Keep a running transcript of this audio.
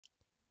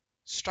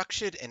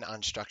Structured and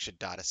unstructured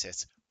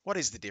datasets. What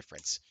is the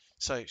difference?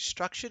 So,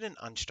 structured and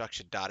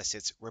unstructured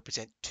datasets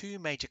represent two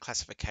major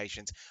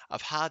classifications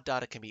of how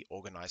data can be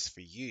organized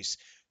for use.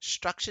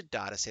 Structured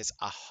datasets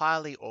are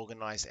highly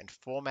organized and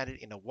formatted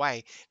in a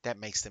way that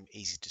makes them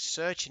easy to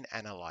search and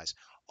analyze,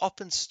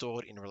 often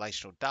stored in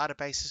relational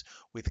databases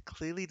with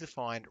clearly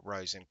defined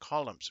rows and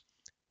columns.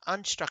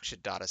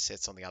 Unstructured data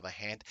sets, on the other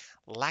hand,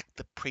 lack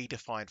the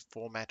predefined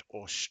format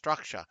or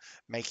structure,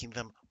 making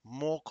them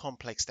more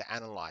complex to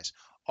analyze,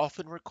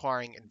 often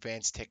requiring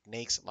advanced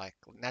techniques like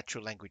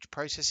natural language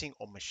processing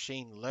or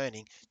machine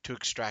learning to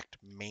extract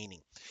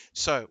meaning.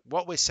 So,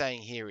 what we're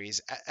saying here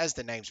is, as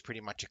the names pretty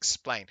much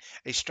explain,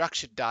 a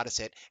structured data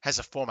set has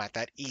a format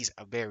that is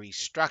very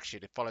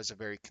structured. It follows a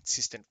very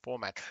consistent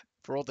format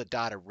for all the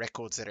data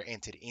records that are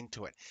entered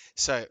into it.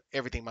 So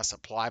everything must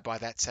apply by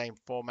that same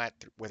format,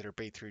 whether it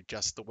be through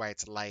just the way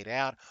it's laid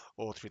out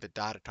or through the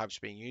data types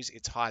being used.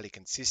 It's highly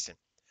consistent.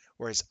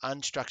 Whereas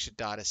unstructured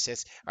data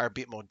sets are a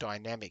bit more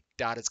dynamic.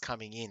 Data's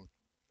coming in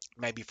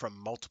maybe from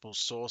multiple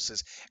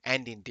sources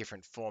and in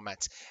different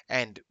formats.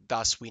 And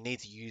thus, we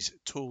need to use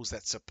tools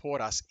that support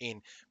us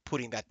in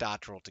putting that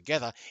data all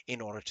together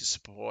in order to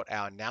support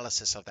our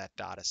analysis of that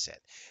data set.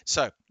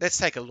 So let's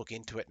take a look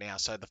into it now.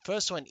 So the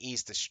first one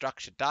is the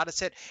structured data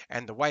set.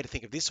 And the way to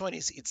think of this one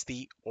is it's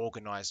the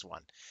organized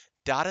one.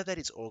 Data that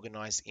is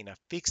organized in a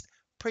fixed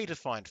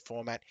predefined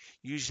format,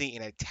 usually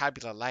in a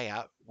tabular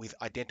layout with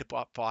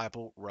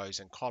identifiable rows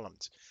and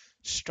columns.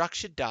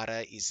 Structured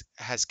data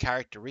has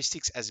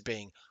characteristics as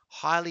being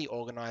highly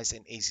organized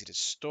and easy to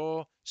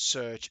store,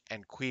 search,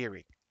 and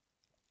query.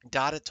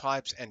 Data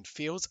types and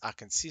fields are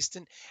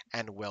consistent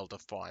and well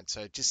defined.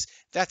 So just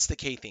that's the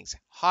key things.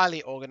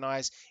 Highly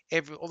organized.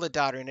 All the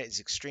data in it is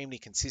extremely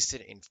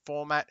consistent in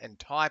format and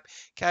type.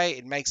 Okay,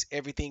 it makes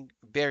everything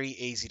very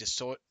easy to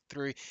sort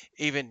through,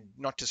 even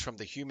not just from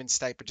the human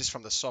state, but just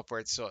from the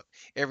software itself.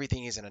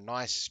 Everything is in a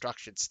nice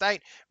structured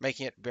state,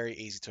 making it very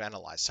easy to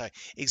analyze. So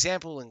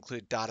example will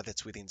include data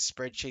that's within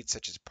spreadsheets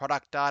such as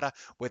product data,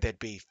 where there'd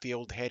be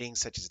field headings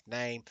such as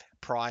name,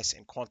 price,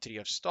 and quantity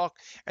of stock,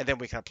 and then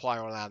we can apply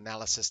all our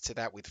analysis to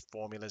that with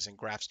formulas and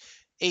graphs.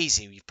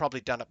 Easy, you've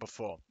probably done it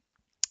before.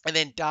 And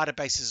then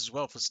databases as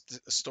well for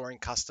storing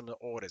customer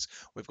orders.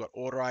 We've got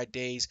order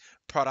IDs,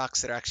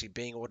 products that are actually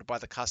being ordered by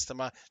the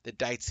customer, the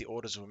dates the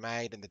orders were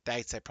made, and the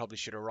dates they probably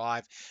should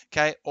arrive.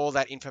 Okay, all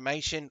that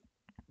information,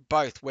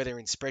 both whether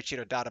in spreadsheet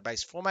or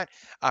database format,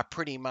 are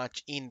pretty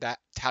much in that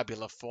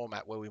tabular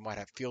format where we might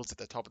have fields at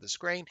the top of the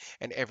screen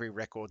and every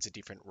record's a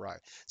different row.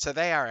 So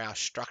they are our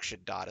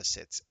structured data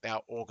sets,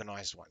 our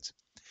organized ones.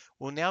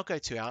 We'll now go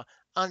to our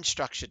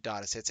unstructured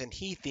data sets, and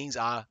here things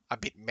are a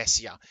bit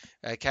messier.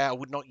 Okay, I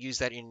would not use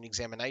that in an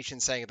examination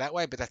saying it that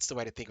way, but that's the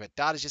way to think of it.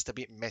 Data is just a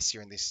bit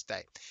messier in this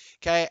state.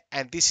 Okay,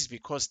 and this is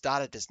because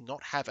data does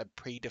not have a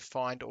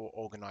predefined or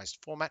organized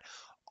format,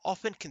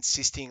 often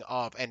consisting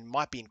of and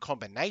might be in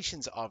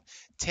combinations of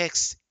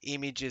text,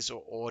 images,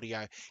 or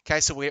audio. Okay,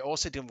 so we're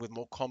also dealing with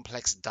more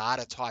complex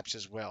data types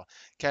as well,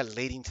 okay,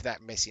 leading to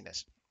that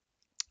messiness.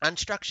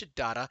 Unstructured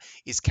data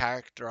is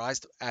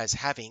characterized as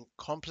having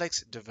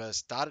complex,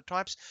 diverse data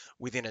types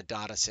within a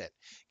data set.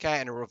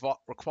 Okay, and it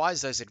requires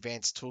those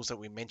advanced tools that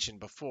we mentioned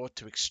before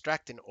to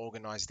extract and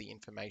organize the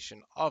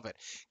information of it.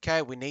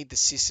 Okay, we need the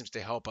systems to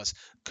help us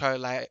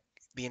collate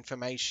the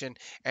information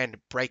and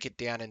break it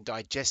down and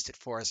digest it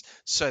for us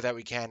so that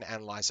we can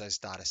analyze those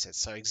data sets.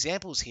 So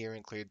examples here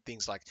include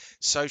things like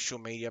social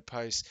media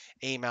posts,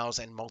 emails,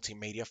 and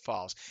multimedia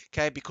files.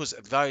 Okay, because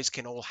those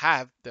can all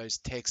have those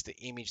text, the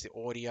image, the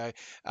audio,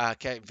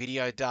 okay,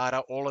 video data,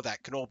 all of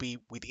that can all be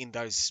within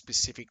those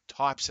specific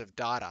types of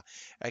data.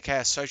 Okay,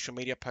 a social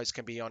media post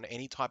can be on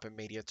any type of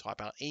media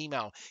type. Our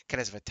email can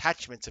have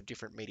attachments of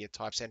different media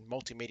types, and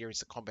multimedia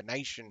is a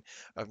combination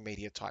of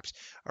media types.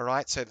 All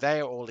right, so they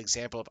are all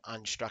example of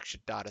unstructured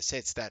data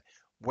sets that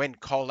when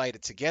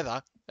collated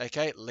together,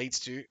 okay, it leads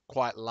to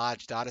quite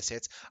large data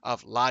sets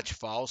of large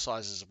file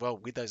sizes as well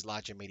with those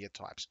larger media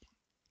types.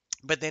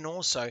 But then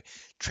also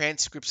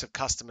transcripts of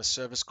customer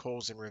service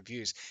calls and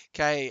reviews.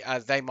 Okay,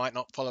 they might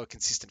not follow a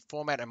consistent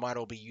format and might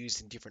all be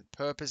used in different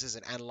purposes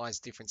and analyze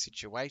different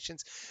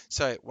situations.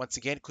 So once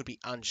again, it could be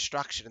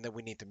unstructured, and then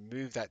we need to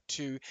move that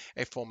to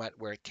a format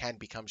where it can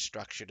become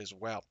structured as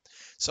well.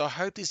 So I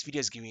hope this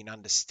video is giving you an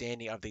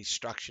understanding of these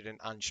structured and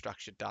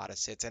unstructured data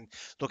sets. And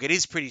look, it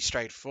is pretty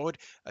straightforward.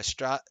 A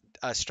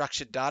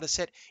structured data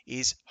set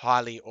is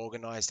highly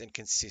organized and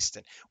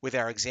consistent, with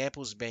our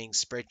examples being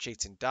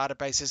spreadsheets and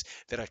databases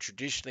that are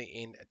traditionally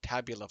in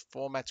tabular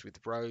formats with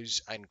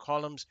rows and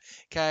columns.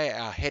 Okay,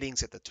 our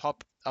headings at the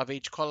top of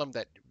each column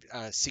that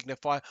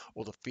signify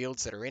all the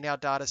fields that are in our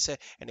data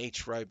set, and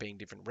each row being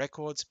different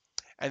records.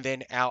 And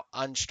then our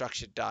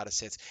unstructured data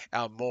sets,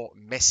 our more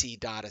messy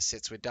data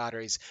sets where data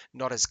is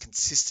not as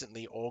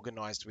consistently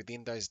organized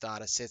within those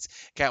data sets,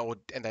 okay,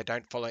 and they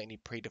don't follow any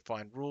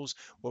predefined rules,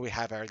 where we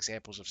have our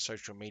examples of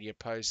social media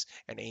posts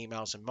and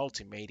emails and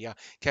multimedia,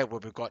 okay, where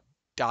we've got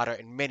data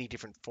in many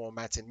different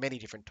formats and many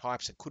different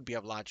types and could be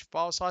of large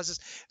file sizes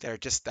that are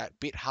just that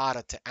bit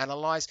harder to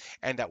analyze,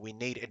 and that we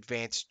need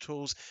advanced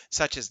tools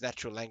such as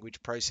natural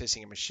language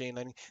processing and machine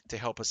learning to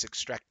help us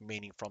extract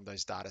meaning from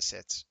those data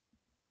sets.